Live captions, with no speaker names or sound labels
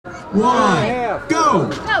1, go!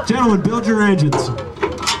 Gentlemen, build your engines.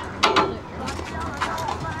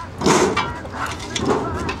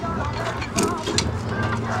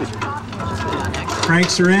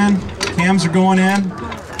 Cranks are in, cams are going in.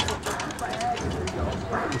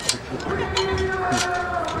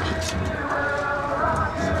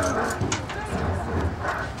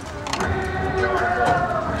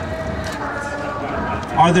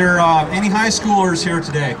 Are there any high schoolers here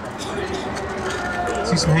today?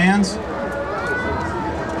 See some hands?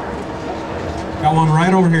 Got one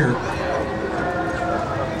right over here.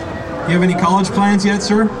 You have any college plans yet,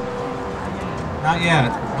 sir? Not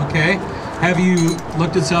yet. Okay. Have you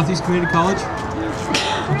looked at Southeast Community College?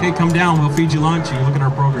 Okay, come down. We'll feed you lunch. You can look at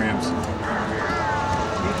our programs.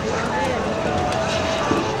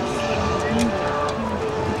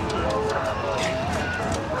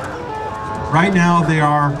 Right now, they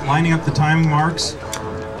are lining up the timing marks.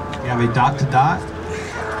 You have a dot to dot.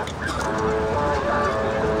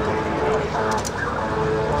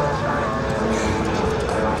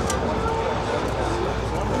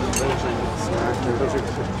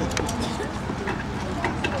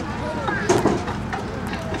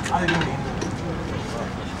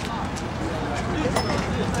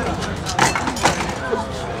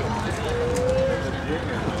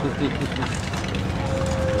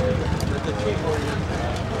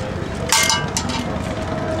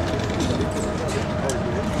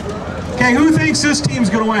 Okay, who thinks this team's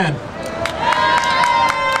going to win?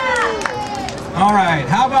 All right,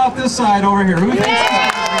 how about this side over here? Who thinks this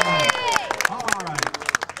team's going to win? All right.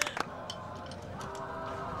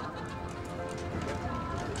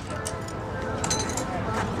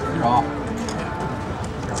 You're off.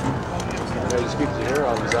 You keep the hair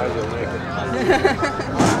on his eyes, you'll make it.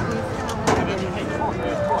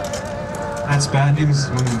 That's bad news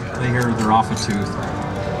when they hear they're off a tooth.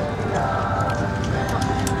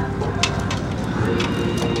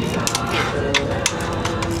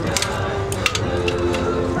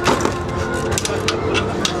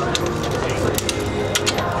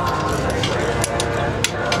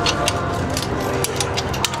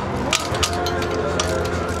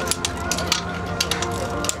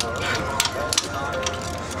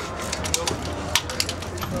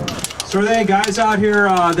 So are there any guys out here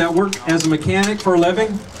that work as a mechanic for a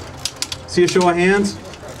living? See a show of hands?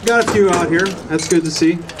 Got a few out here. That's good to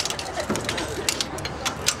see.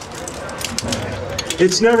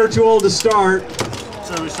 It's never too old to start.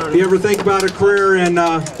 If you ever think about a career in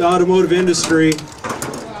the automotive industry,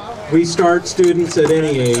 we start students at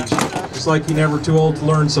any age. Just like you're never too old to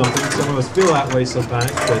learn something. Some of us feel that way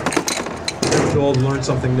sometimes, but never too old to learn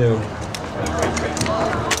something new.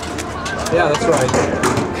 Yeah, that's right.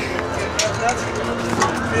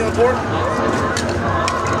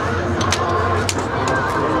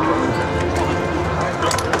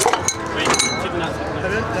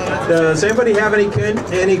 Does anybody have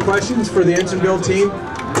any questions for the engine build team?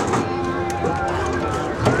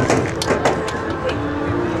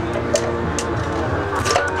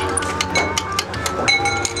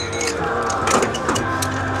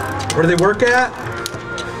 Where do they work at?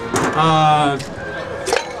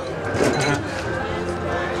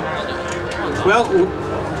 Well,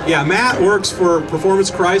 yeah, Matt works for Performance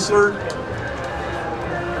Chrysler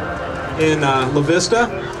in La Vista,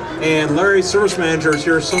 and Larry, service manager, is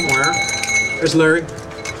here somewhere. There's Larry.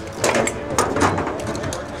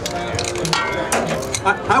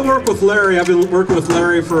 I work with Larry. I've been working with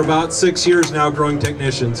Larry for about 6 years now, growing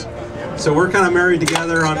technicians. So we're kind of married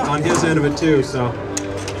together on his end of it too. So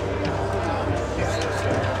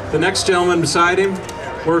the next gentleman beside him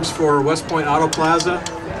works for West Point Auto Plaza,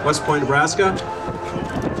 West Point, Nebraska.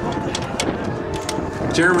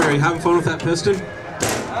 Jeremy, are you having fun with that piston?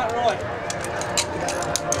 Not really.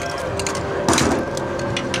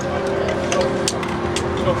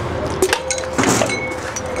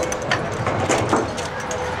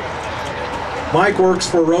 Mike works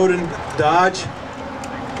for Roden Dodge.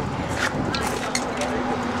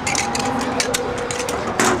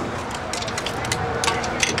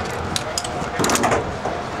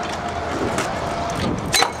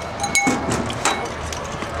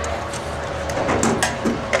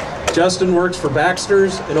 Justin works for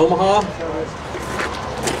Baxter's in Omaha.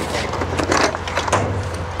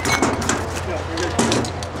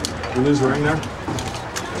 You lose ring there?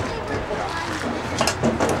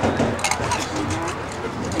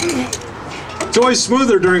 It's always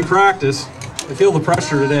smoother during practice. I feel the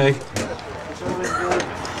pressure today.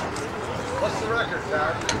 What's the record,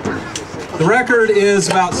 Doc? The record is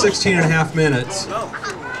about 16.5 minutes.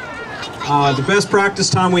 The best practice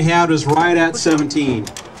time we had was right at 17.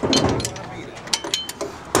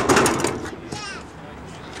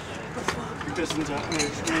 Pistons up.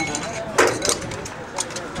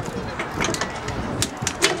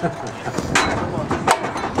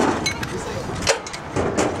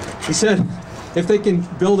 He said, if they can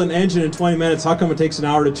build an engine in 20 minutes, how come it takes an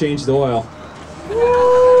hour to change the oil?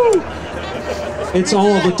 Woo! It's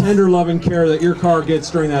all of the tender loving care that your car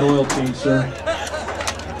gets during that oil change, sir.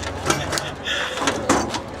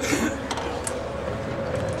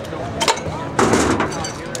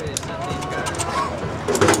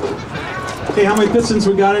 Okay, how many pistons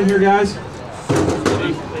we got in here, guys?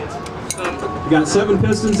 We got 7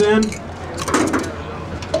 pistons in.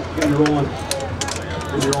 You're rolling.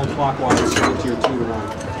 You're rolling clockwise to get to your 2 to 1.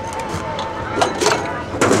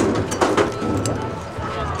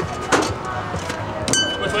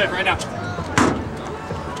 Which way? Right now.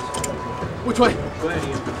 Which way? Go ahead,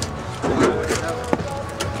 Ian.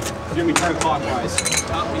 Jimmy, turn clockwise.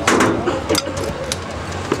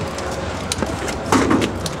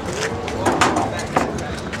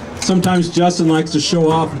 Sometimes Justin likes to show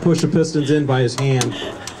off and push the pistons in by his hand.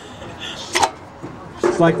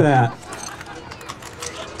 Just like that.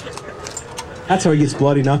 That's how he gets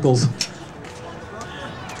bloody knuckles.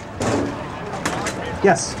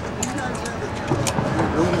 Yes?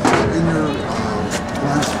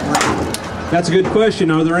 That's a good question.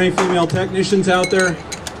 Are there any female technicians out there?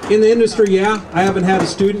 In the industry, yeah. I haven't had a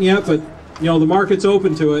student yet, but you know, the market's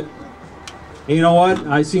open to it. And you know what?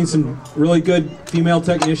 I've seen some really good female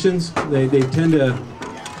technicians. They tend to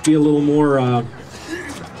be a little more, what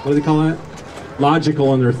do they call that?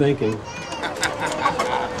 Logical in their thinking.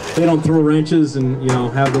 They don't throw wrenches and, you know,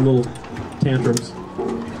 have the little tantrums.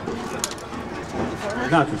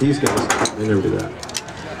 Not for these guys. They never do that.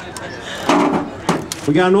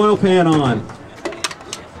 We got an oil pan on.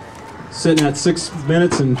 Sitting at 6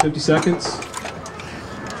 minutes and 50 seconds.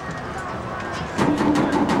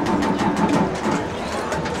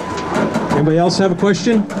 Anybody else have a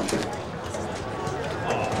question?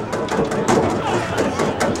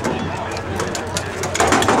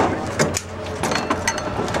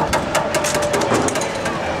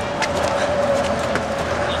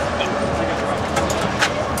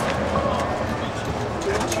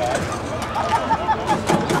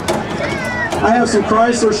 I have some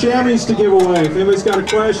Chrysler chamois to give away if anybody's got a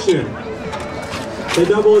question. They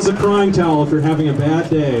double as a crying towel if you're having a bad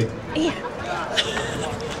day.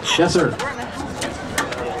 Yes, sir.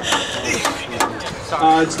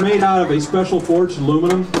 It's made out of a special forged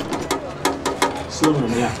aluminum. It's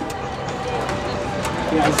aluminum, yeah.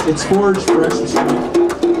 Yeah, it's forged for extra strength.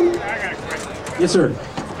 Yes, sir.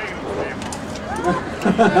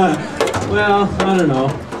 Well, I don't know.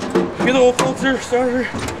 Get the old filter starter.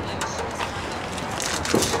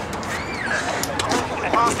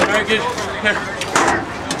 Alright, good. Here.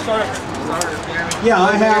 Start. Yeah,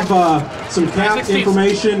 I have some CAP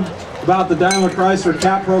information about the Daimler Chrysler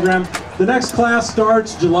CAP program. The next class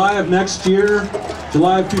starts July of next year,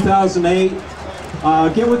 July of 2008.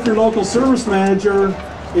 Get with your local service manager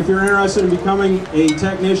if you're interested in becoming a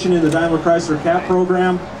technician in the Daimler Chrysler CAP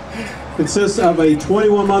program. It consists of a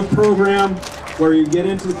 21-month program where you get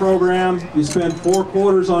into the program, you spend 4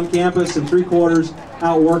 quarters on campus and 3 quarters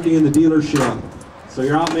out working in the dealership. So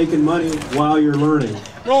you're out making money while you're learning.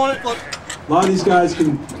 Rolling it, look. A lot of these guys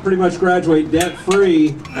can pretty much graduate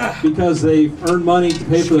debt-free because they've earned money to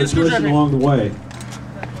pay for their tuition along the way.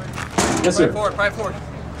 Yes, sir. Right forward.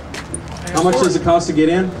 How much does it cost to get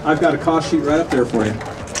in? I've got a cost sheet right up there for you.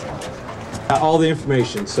 Got all the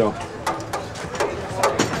information, so.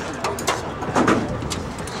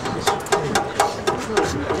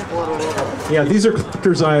 Yeah, these are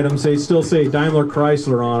collector's items. They still say Daimler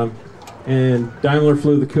Chrysler on them, and Daimler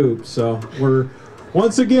flew the coop. So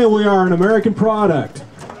once again, we are an American product.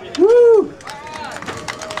 Woo!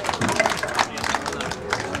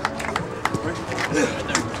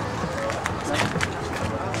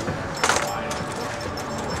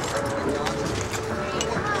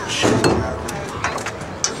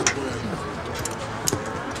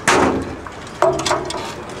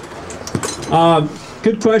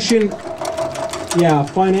 Good question. Yeah,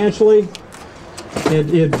 financially,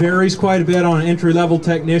 it varies quite a bit on an entry-level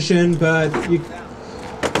technician, but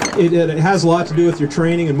it has a lot to do with your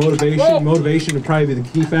training and motivation. Motivation would probably be the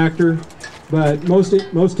key factor. But most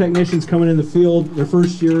technicians coming in the field, their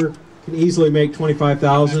first year can easily make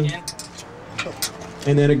 $25,000,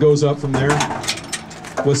 and then it goes up from there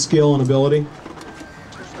with skill and ability.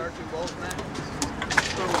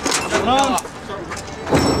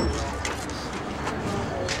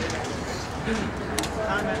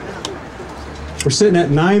 We're sitting at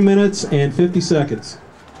 9 minutes and 50 seconds.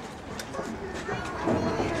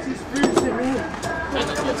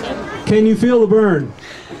 Can you feel the burn?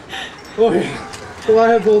 Oh yeah. A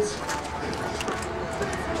lot of bolts.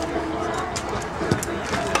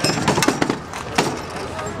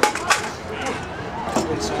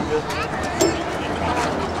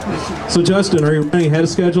 So Justin, are you running ahead of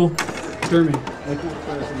schedule? Sure me.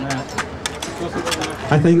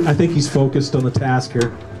 I think he's focused on the task here.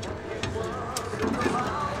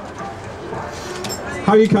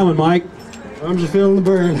 How are you coming, Mike? I'm just feeling the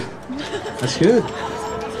burn. That's good.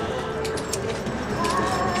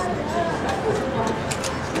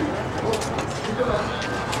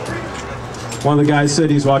 One of the guys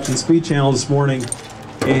said he's watching Speed Channel this morning,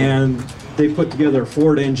 and they put together a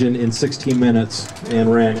Ford engine in 16 minutes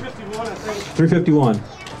and ran 351.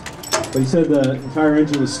 But he said the entire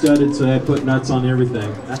engine was studded, so they had put nuts on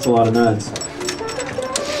everything. That's a lot of nuts.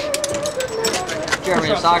 Jeremy,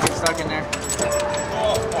 your socket's stuck in there.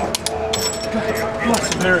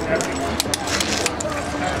 What's America?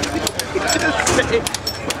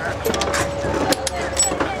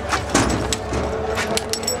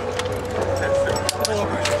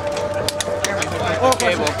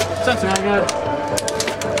 Cable. Sensor. I got it.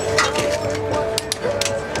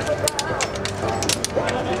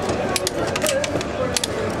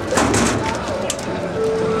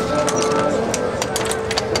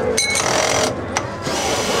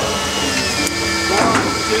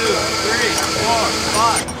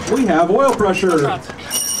 We have oil pressure.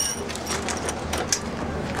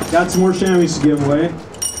 Got some more chamois to give away.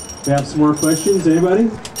 We have some more questions. Anybody?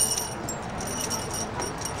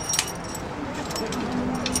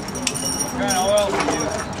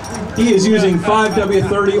 He is using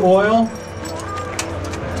 5W30 oil.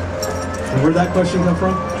 And where'd that question come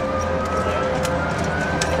from?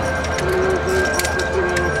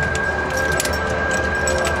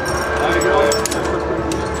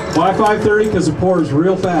 Why 530? Because it pours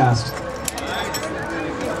real fast.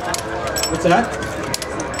 What's that?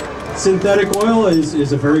 Synthetic oil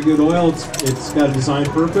is a very good oil. It's got a design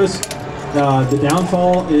purpose. The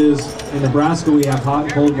downfall is in Nebraska we have hot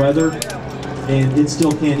and cold weather, and it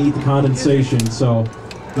still can't eat the condensation, so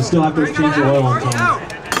you still have to exchange your oil on time.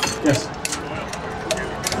 Yes.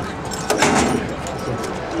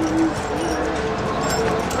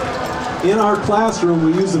 In our classroom,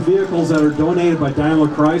 we use the vehicles that are donated by Daimler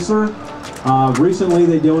Chrysler. Recently,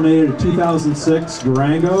 they donated a 2006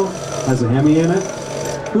 Durango, has a Hemi in it.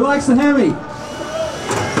 Who likes the Hemi?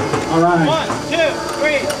 All right. 1, 2,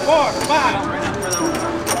 3, 4, 5.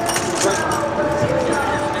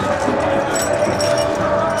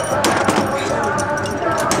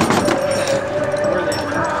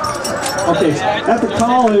 Okay, at the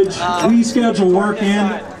college, we schedule work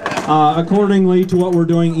in accordingly to what we're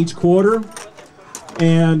doing each quarter,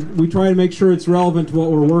 and we try to make sure it's relevant to what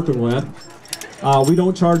we're working with. We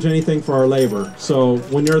don't charge anything for our labor, so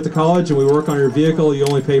when you're at the college and we work on your vehicle, you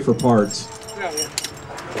only pay for parts.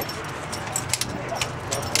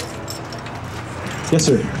 Yes,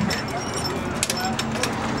 sir.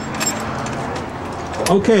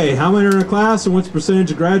 Okay, how many are in a class and what's the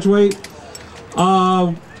percentage of graduate?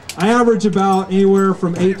 I average about anywhere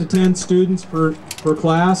from 8 to 10 students per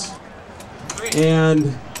class,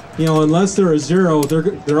 and you know, unless they're a 0,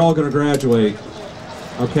 they're all going to graduate.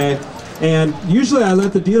 Okay, and usually I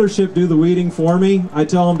let the dealership do the weeding for me. I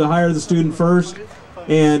tell them to hire the student first,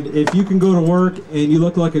 and if you can go to work and you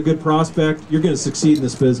look like a good prospect, you're going to succeed in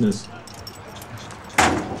this business.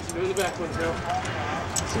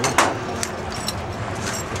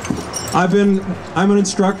 I'm an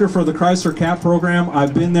instructor for the Chrysler CAP program.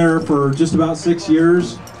 I've been there for just about 6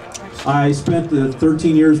 years. I spent the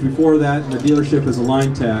 13 years before that in the dealership as a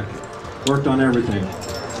line tech. Worked on everything.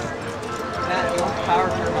 Matt, you want the power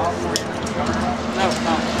turned off for you? No.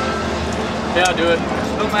 Yeah, I'll do it.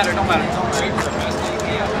 Don't matter.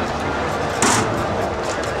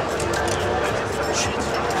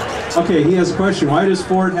 Okay, he has a question. Why does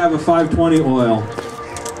Ford have a 520 oil?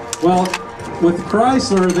 Well, with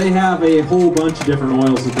Chrysler, they have a whole bunch of different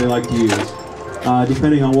oils that they like to use,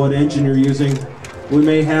 depending on what engine you're using. We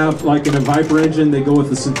may have, like in a Viper engine, they go with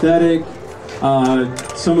the synthetic.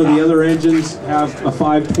 Some of the other engines have a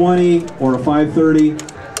 520 or a 530.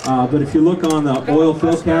 But if you look on the oil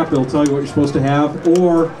fill cap, it'll tell you what you're supposed to have,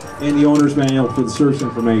 or in the owner's manual for the service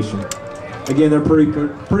information. Again, they're pretty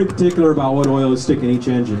particular about what oil is sticking in each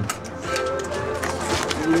engine.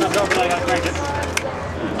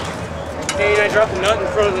 Hey, I dropped a nut in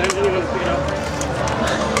front of the engine. You want to pick it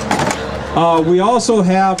up? We also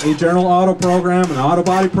have a general auto program, an auto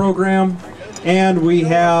body program, and we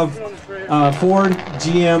have a Ford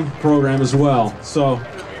GM program as well. So.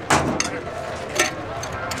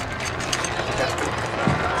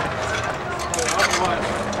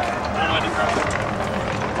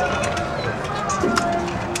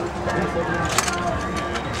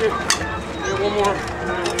 One more.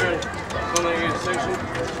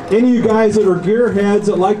 Any of you guys that are gearheads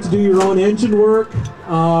that like to do your own engine work,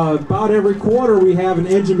 about every quarter we have an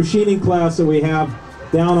engine machining class that we have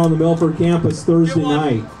down on the Milford campus Thursday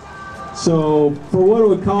night. So for what it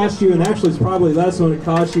would cost you, and actually it's probably less than it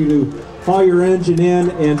costs you to haul your engine in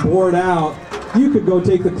and bore it out, you could go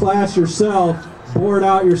take the class yourself, bore it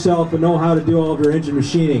out yourself, and know how to do all of your engine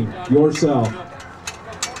machining yourself.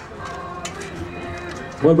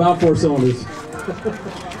 What about 4 cylinders?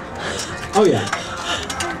 Oh yeah.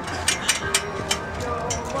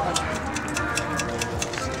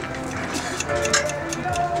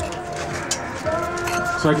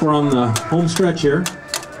 Looks like we're on the home stretch here.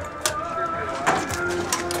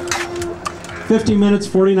 15 minutes,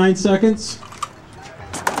 49 seconds.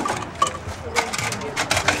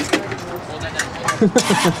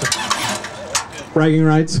 Bragging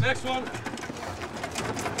rights. Next one.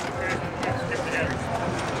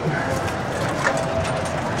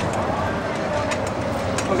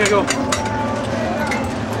 Okay, go.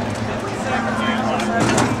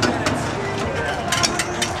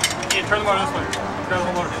 Yeah, turn the motor this way. Turn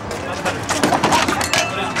the motor. That's better.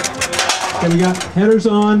 Okay, we got headers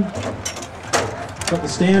on. Got the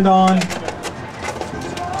stand on.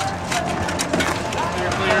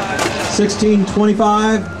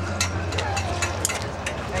 1625.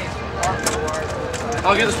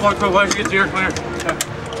 I'll get the spark plug once you get the air clear. Okay.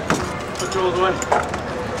 Put your rolls away.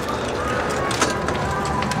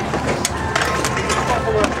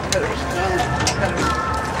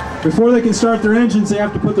 Before they can start their engines, they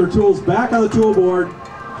have to put their tools back on the tool board.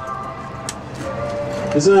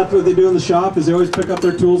 Isn't that what they do in the shop? Is they always pick up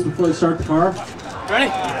their tools before they start the car?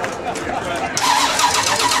 Ready?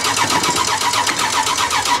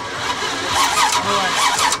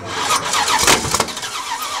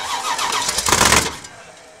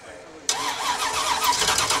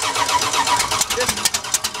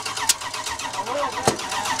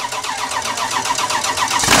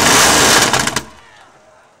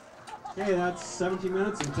 Okay, that's 17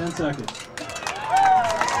 minutes and 10 seconds.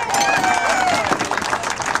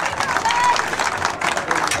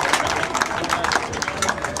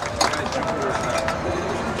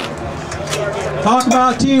 Talk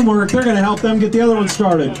about teamwork. They're going to help them get the other one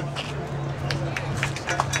started.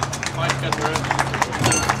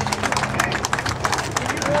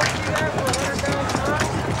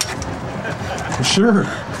 Sure.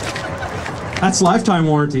 That's lifetime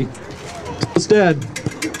warranty. It's dead.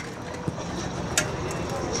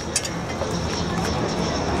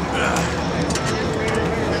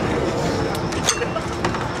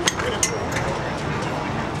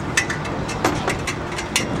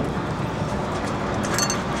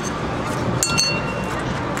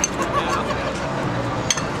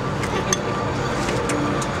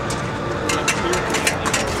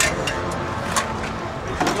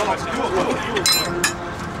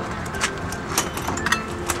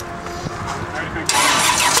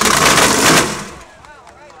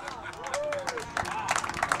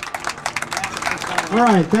 All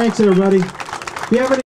right, thanks everybody. If you have any